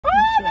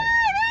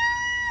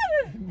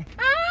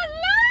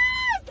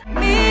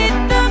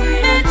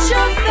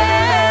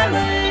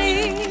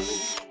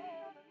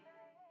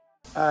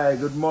Hi,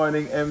 good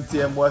morning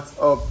MTM, what's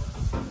up?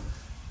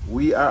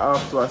 We are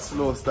off to a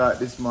slow start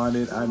this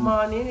morning. Good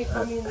morning, it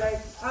come in like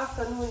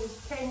afternoon,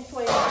 it's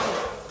 10:20.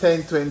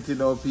 10:20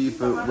 now,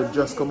 people. We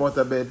just come out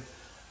of bed.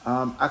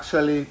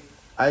 Actually,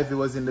 Ivy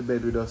was in the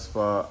bed with us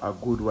for a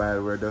good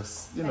while. We're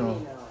just, you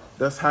know,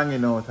 just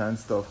hanging out and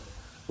stuff.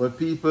 But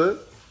people,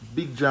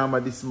 big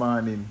drama this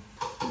morning.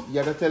 You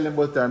gotta tell them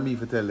about it or me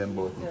for tell them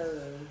about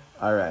it?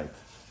 Alright,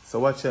 so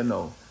watch you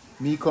now.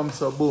 Me come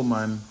so boom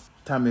and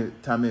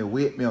Tami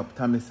wake me up.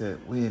 Tami said,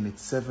 Wayne,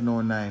 it's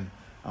 7:09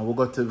 and we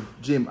go to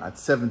gym at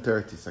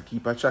 7:30, so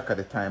keep a track of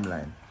the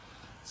timeline.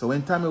 So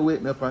when Tami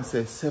wake me up and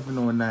say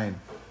 7:09,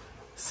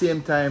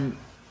 same time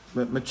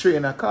my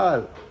trainer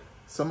call.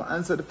 So I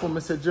answer the phone, I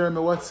say, Jeremy,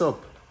 what's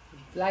up?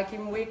 Like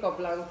him wake up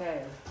long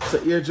time. So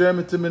here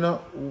Jeremy to me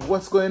now,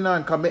 what's going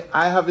on? Cause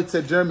I have it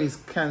said Jeremy's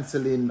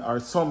cancelling or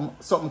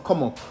something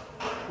come up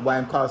why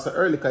I'm called so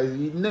early, because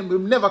he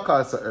never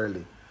called so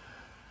early.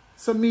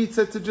 So me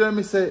said to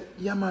Jeremy, say,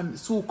 yeah man,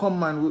 so come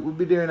man, we'll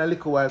be there in a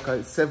little while because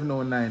it's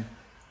 7:09.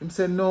 Him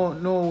said,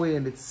 no way,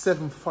 and it's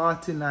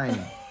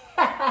 7:49.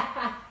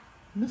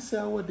 Me say,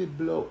 I want the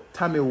blow.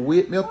 Tami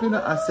wake me up, you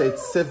know, and say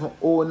it's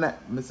 7:09.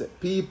 Me say,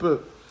 people,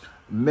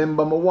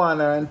 remember me warn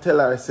her and tell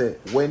her, say,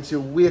 when she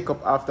wake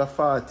up after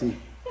 40,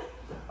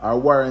 our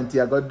warranty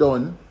I got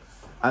done,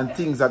 and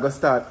things are going to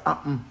start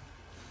happening.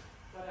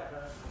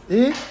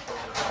 Eh?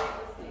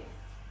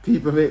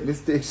 People make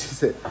mistakes. She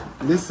said,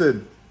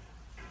 listen,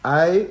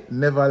 I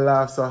never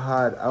laughed so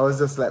hard. I was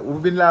just like,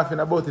 we've been laughing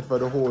about it for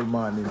the whole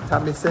morning.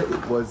 Tami said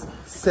it was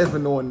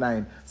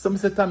 7:09. Some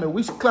said, Tami,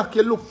 which clock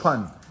you look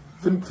on?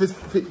 For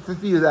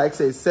feel like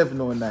say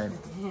 7:09.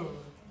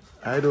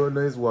 I don't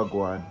know, it's what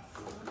go on.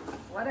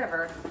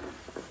 Whatever.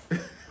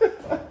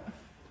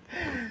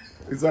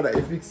 It's what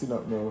I fixing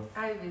up now.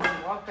 I was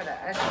walking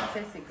as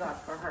Tessie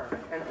got for her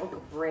and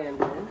Uncle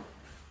Brandon.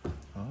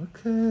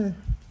 Okay.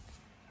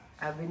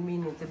 I've been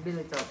meaning to build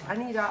it up. I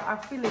need a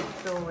fillet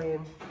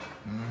sewing.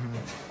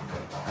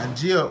 And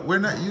Gio, we're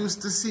not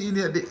used to seeing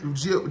it.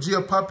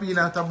 Gio popping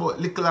out about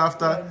little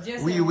after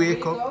we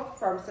wake up.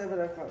 From 7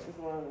 o'clock this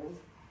morning.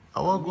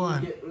 I won't go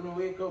on. When you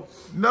wake up?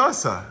 No,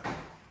 sir.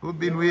 We've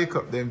been wake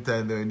up them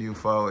time when you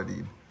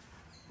forwarding.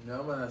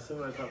 No, man, at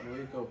 7 o'clock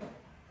wake up.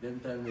 Them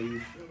time they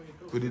used to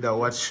wake up. We did a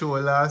watch show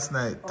last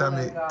night. Oh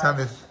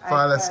Tami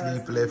fall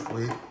asleep left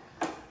way.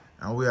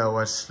 And we are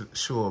watch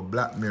show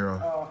Black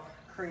Mirror. Oh,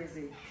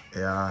 crazy.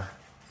 Yeah.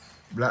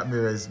 Black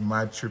Mirror is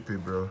mad trippy,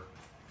 bro.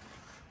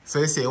 So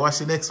you say, watch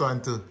the next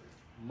one too?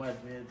 Mad,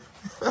 man.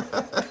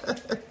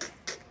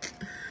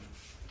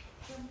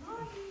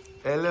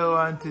 Hello,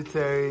 Auntie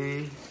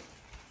Terry.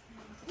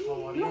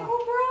 Look who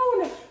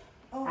brown.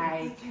 Oh,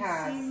 I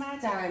can't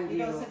stand you.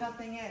 You don't say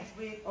nothing yet.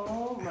 Wait.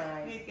 Oh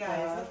my Wait, guys,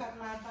 God. look at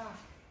my back.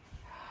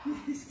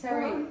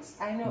 Sorry,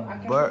 I know I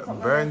can Burnt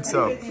put burns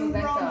up. feel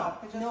better.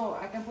 No,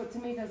 I can put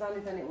tomatoes on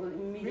it and it will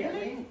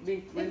immediately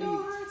be It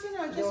don't hurt, you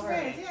know, just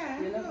wait.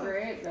 Yeah. You look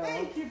great though.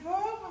 Thank you,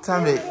 bro.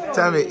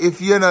 Tami, if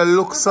you don't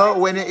look so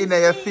when you're in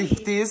your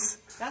 50s,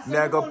 That's me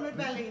I what go I'm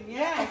rebelling.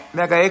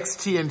 Yeah.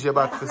 exchange you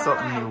back for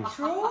something new.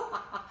 True.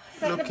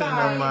 Set Look the in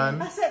bar there, man.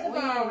 I set the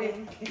bar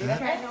in.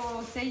 I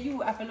know, say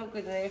you have to look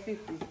good in your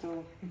 50s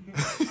too.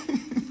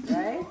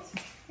 Right?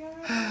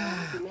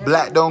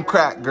 Black don't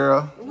crack,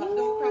 girl.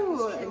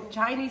 Ooh, and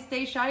Chinese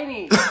stay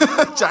shiny.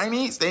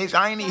 Chinese, stay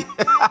shiny.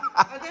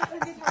 I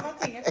definitely have a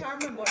thing. I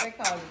can't remember what they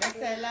call it. They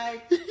say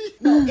like,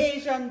 no,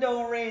 Asian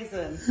don't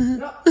raisin.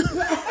 No.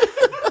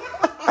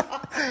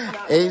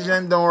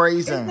 Asian don't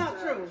raisin. It's not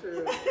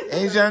true.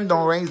 Asian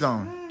don't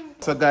raisin.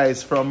 So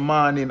guys, from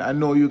morning, I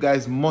know you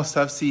guys must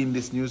have seen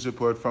this news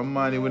report. From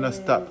morning, we're not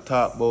stop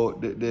talk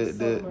about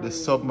the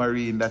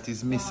submarine that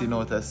is missing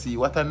out at sea.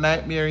 What a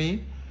nightmare, eh?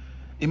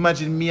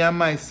 Imagine me and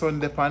my son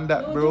depend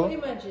that, bro. Don't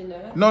imagine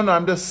that. No,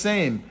 I'm just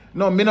saying.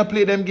 No, me not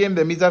play them game.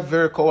 Them he's a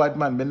very coward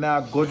man. Me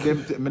not go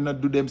them. Me not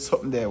do them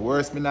something there.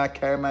 Worse, me not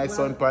carry my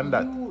son pan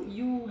that.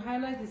 You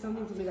highlighted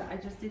something to me that I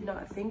just did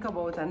not think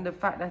about, and the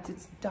fact that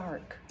it's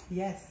dark.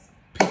 Yes.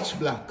 Pitch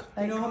black.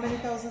 You know how many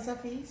thousands of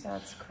feet?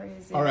 That's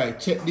crazy. All right,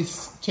 check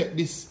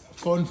this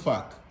fun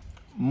fact.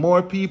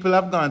 More people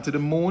have gone to the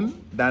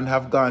moon than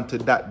have gone to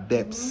that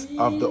depths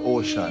of the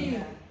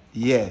ocean.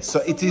 Yeah,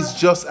 so it is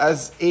just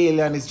as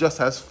alien, it's just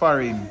as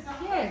foreign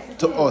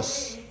to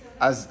us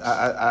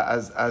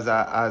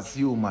as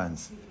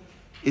humans.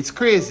 It's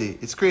crazy.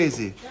 It's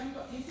crazy.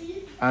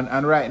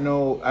 And right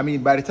now, I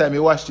mean, by the time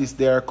you watch this,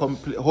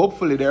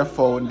 hopefully they're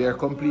found. They're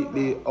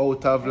completely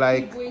out of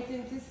like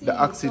the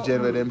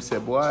oxygen where them say,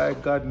 boy,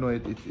 God no,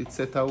 it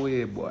set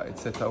away, boy, it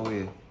set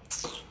away.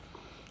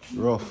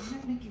 Rough.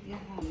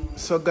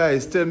 So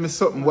guys, tell me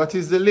something. What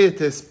is the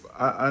latest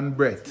on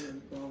Brett?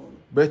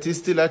 Brett is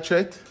still a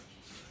threat?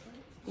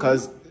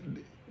 Because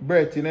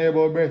Brett, you know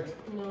about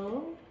Brett?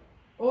 No.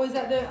 Oh, is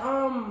that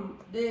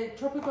the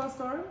tropical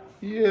storm?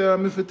 Yeah,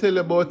 I'm if I tell you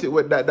about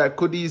it, that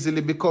could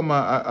easily become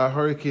a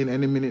hurricane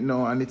any minute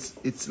now, and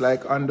it's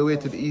like on the way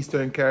to the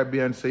Eastern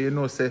Caribbean, so you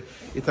know, say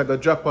it's gonna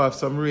drop off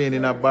some rain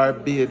in a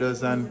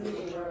Barbados and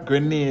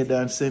Grenada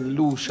and St.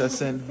 Lucia,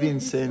 St.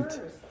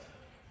 Vincent.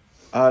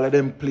 all of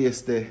them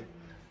place there.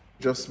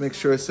 Just make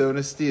sure so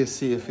you stay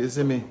safe, you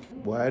see me?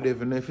 Boy, I don't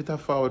even know if it's a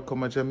forward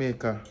come to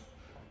Jamaica.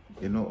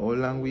 You know how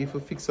long we have to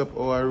fix up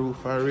our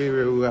roof and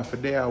we have to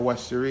there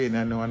wash the rain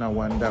and I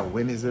wonder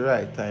when is the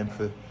right time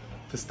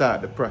to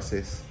start the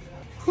process.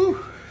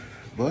 Whew.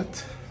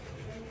 But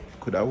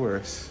could have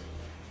worse.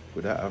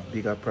 Could have a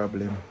bigger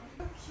problem.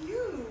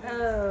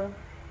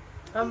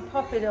 I'm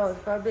popping out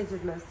for a bit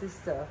with my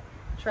sister.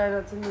 Try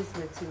not to miss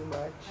me too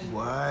much.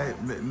 Why?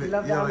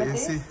 Love the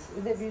amethyst?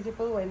 Isn't it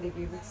beautiful when they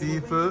give it to me?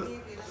 People,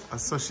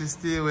 so she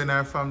stay when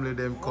her family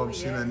them come,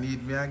 she don't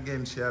need me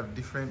again. She have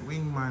different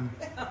wingman.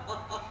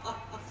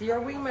 See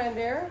your wingman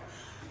there?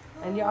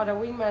 And your other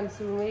wingman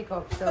soon wake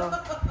up, so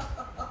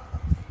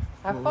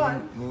have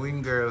fun. My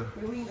wing girl.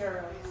 Your wing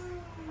girl.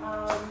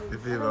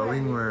 If you have a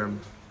wingworm.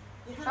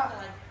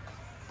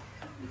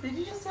 Did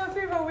you just say a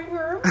favorite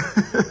wingworm?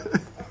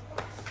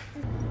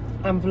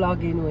 I'm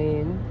vlogging,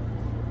 Wayne.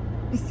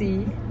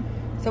 See?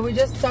 So we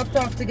just stopped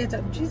off to get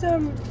up. She's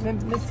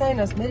my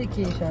sinus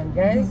medication,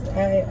 guys.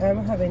 I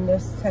am having the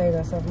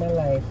sinus of my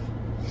life.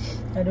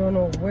 I don't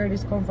know where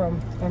this come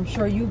from. I'm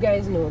sure you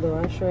guys know though.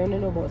 I'm sure you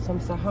know about some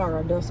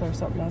Sahara dust or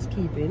something that's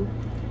keeping.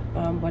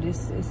 But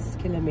it's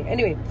killing me.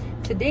 Anyway,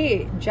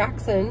 today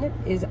Jackson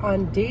is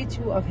on day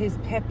 2 of his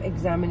PEP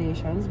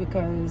examinations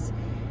because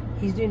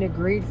he's doing a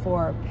grade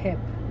 4 PEP.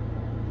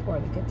 Poor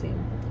little thing.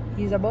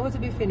 He's about to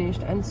be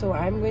finished, and so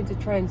I'm going to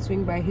try and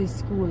swing by his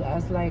school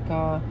as like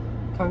a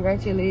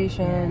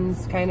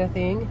congratulations kind of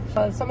thing.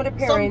 Some of the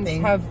parents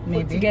have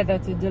put together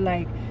to do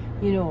like,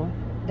 you know,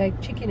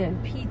 like chicken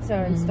and pizza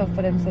and stuff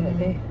for them so that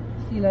they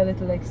feel a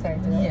little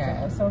excited.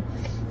 Yeah. So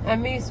I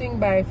may swing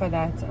by for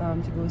that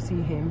to go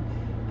see him.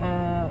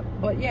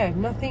 But yeah,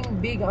 nothing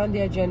big on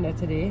the agenda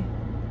today.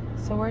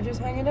 So we're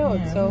just hanging out.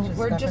 Yeah, so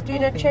we're just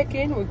doing a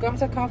check-in. We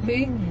got a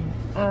coffee.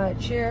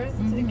 Cheers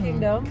to the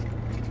kingdom.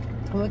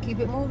 And we'll keep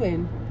it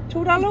moving.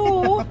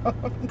 Toodaloo!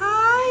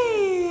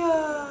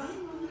 Hi!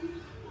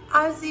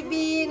 Ozzy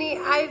Beanie,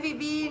 Ivy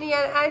Beanie,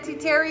 and Auntie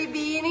Terry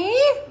Beanie.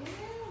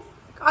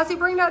 Ozzy,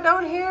 bring that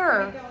down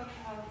here.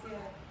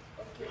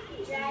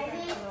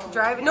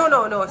 Drive it?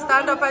 No.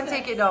 Stand up and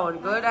take it down.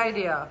 Good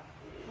idea.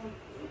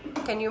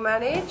 Can you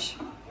manage?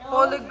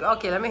 Hold it.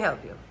 Okay, let me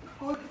help you.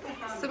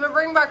 So me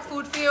bring back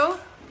food for you.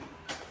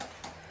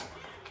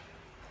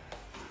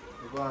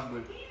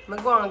 We're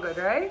going good,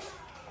 right?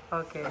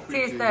 Okay.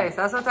 Tastes nice.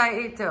 That's what I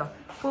eat too.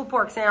 Pulled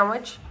pork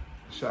sandwich.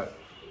 Shot.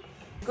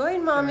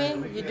 Good, mommy.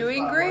 You're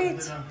doing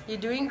great. You're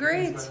doing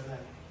great. Step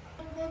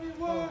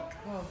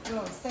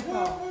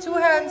out. Two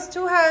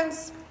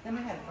hands. Let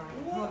me help her.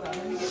 Hold on,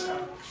 let me get her.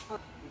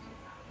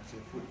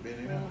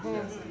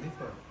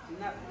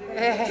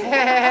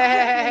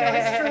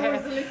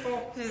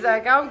 She's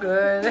like, I'm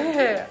good.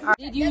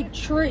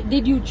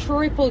 Did you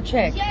triple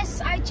check?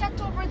 Yes, I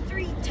checked over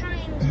 3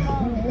 times.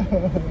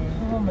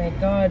 Oh my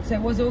God! So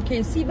it was okay.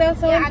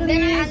 Seatbelts on, please.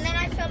 And then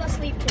I fell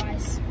asleep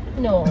twice.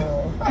 No.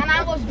 And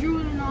I was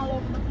drooling all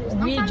over the place.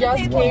 We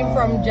just came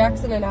from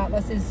Jackson and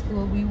Atlas's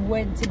school. We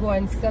went to go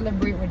and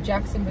celebrate with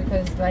Jackson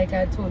because, like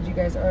I told you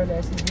guys earlier,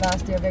 it's his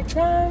last day of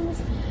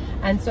exams,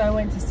 and so I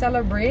went to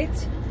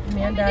celebrate.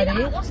 Me and Daddy.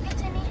 Did Atlas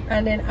get any?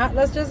 And then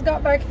Atlas just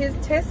got back his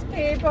test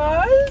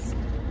papers.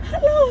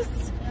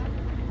 Atlas,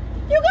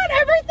 you got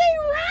everything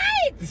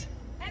right.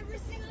 Every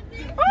single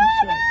thing. Oh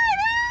my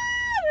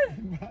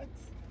God! What?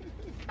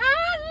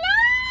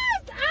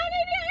 Atlas,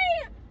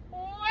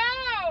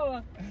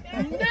 wow,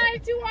 91%,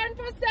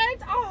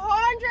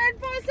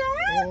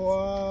 100%.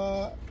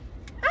 What?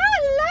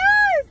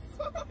 Atlas,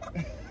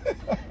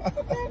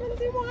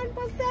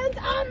 71%,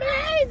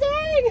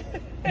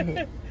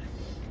 amazing.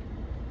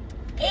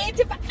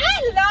 85,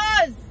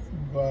 Atlas.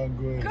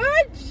 Good.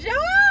 Good job.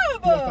 You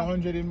got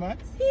 100 in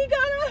maths? He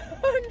got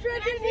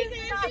 100 in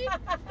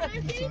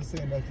his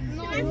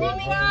No,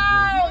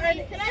 wow,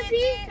 Can I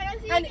see?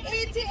 and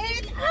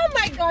 88. Oh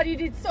my God, you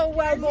did so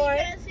well, boy.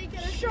 Can I see?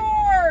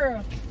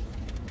 Sure.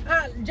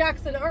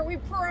 Jackson, aren't we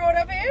proud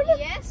of him?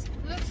 Yes.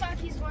 Looks like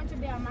he's going to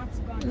be a maths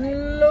gun.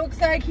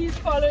 Looks like he's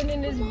following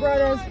in his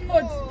brother's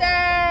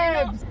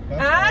footsteps.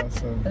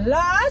 Awesome.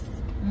 Atlas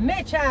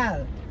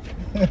Mitchell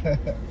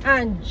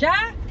and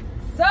Jackson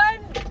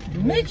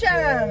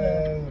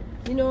Mitchell.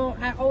 You know,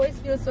 I always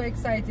feel so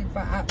excited for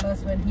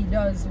Atlas when he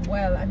does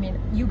well. I mean,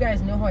 you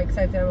guys know how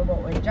excited I am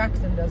about when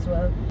Jackson does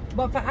well.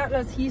 But for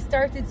Atlas, he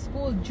started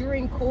school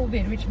during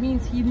COVID, which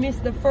means he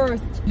missed the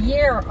first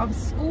year of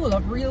school,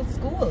 of real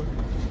school.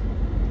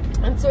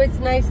 And so it's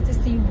nice to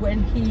see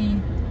when he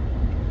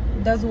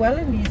does well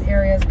in these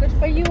areas. Good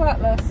for you,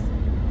 Atlas.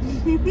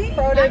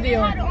 Proud of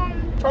you.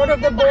 Proud of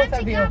the both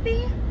of you.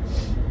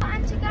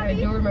 I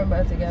do remember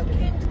Auntie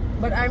Gabby.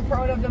 But I'm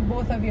proud of the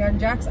both of you. And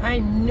Jax, I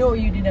know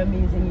you did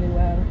amazingly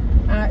well.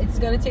 It's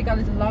going to take a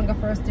little longer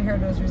for us to hear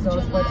those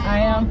results, but I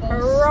am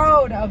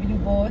proud of you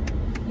both.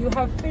 You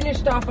have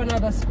finished off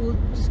another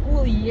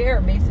school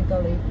year,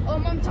 basically. Oh,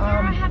 Mom,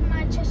 tomorrow I have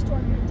my chess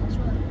tournament as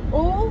well.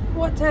 Oh,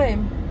 what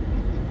time?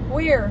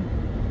 Where?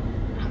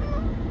 I don't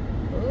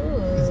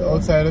know. It's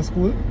outside of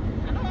school?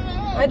 I don't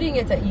know. I didn't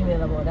get an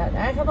email about that.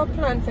 I have a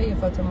plan for you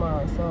for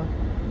tomorrow, so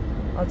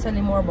I'll tell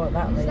you more about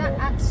that Is later. that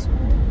at school?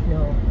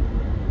 No.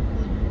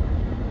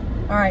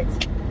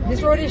 Alright.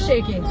 This road is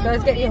shaky, so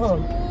let's get you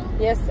home.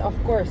 Yes, of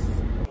course.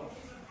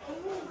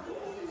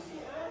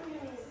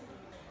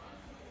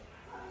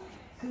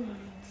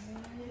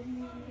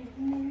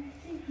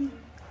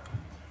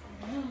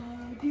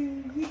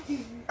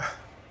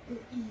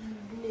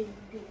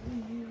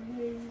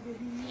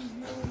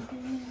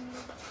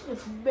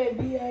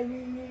 Baby, Hi.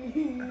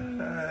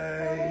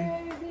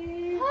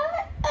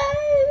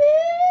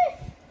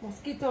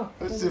 Mosquito.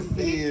 What's your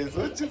face?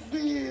 What's your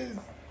face?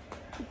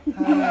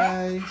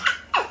 Hi.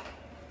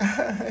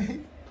 Hi.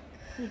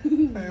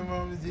 Hi,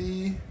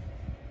 Momsy.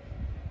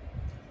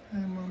 Hi,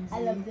 Momsy. I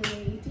love the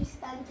way you twist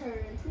and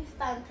turn,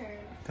 twist and turn.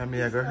 Tami,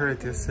 you're gonna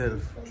hurt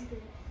yourself.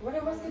 What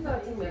a mosquito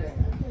thing there?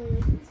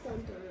 Twist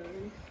and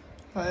turn.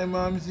 Hi,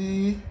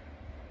 Momsy.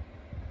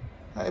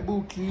 Hi,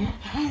 Bookie.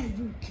 Hi,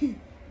 Bookie.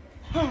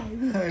 Hi,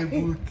 Hi,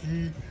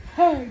 Bookie.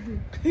 hi,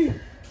 Bookie.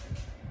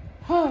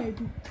 Hi,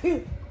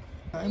 Bookie.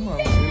 Hi,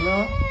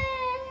 Momsy.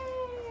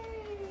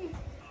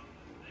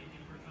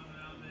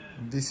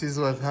 This is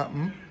what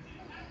happened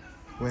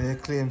when you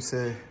claim,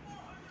 say,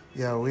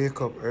 yeah,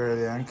 wake up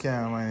early and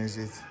can't manage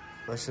it.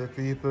 Watch the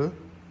people,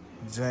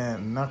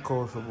 giant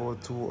knockout for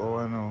about 2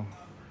 hours now.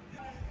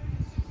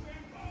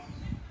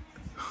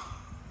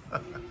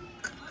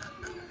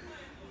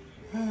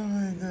 Oh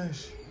my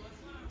gosh.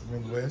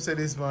 Remember when I said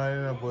this morning,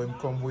 you know, boy,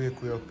 come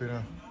wake me up, you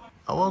know.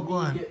 I want to go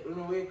on. When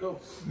you wake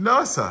up.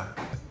 No, sir.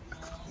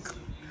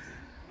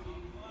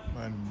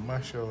 Man,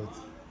 mash out.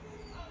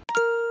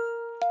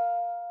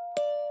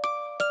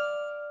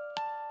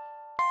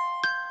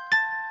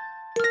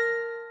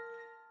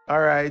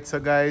 Alright, so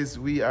guys,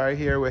 we are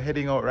here. We're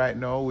heading out right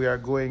now. We are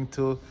going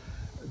to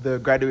the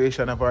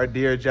graduation of our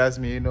dear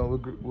Jasmine. You know,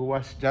 we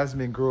watched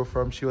Jasmine grow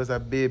from she was a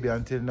baby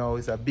until now.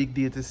 It's a big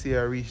deal to see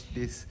her reach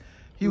this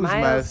huge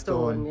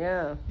milestone.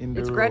 Yeah. In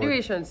the it's road.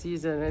 graduation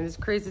season, and it's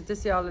crazy to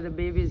see all of the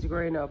babies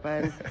growing up.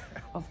 And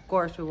of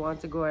course, we want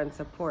to go and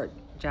support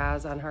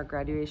Jazz on her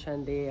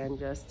graduation day, and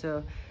just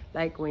to,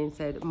 like Wayne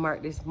said,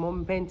 mark this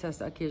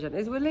momentous occasion.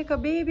 It's with like a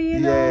baby, you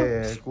know?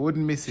 Yeah,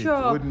 wouldn't miss it.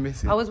 Sure. Wouldn't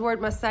miss it. I was worried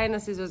my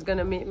sinuses was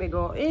gonna make me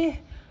go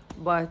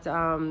but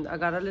I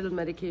got a little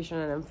medication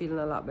and I'm feeling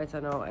a lot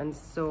better now, and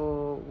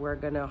so we're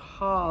gonna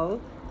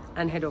haul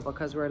and head over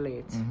because we're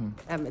late.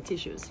 And my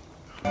tissues.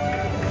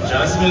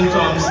 Jasmine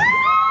comes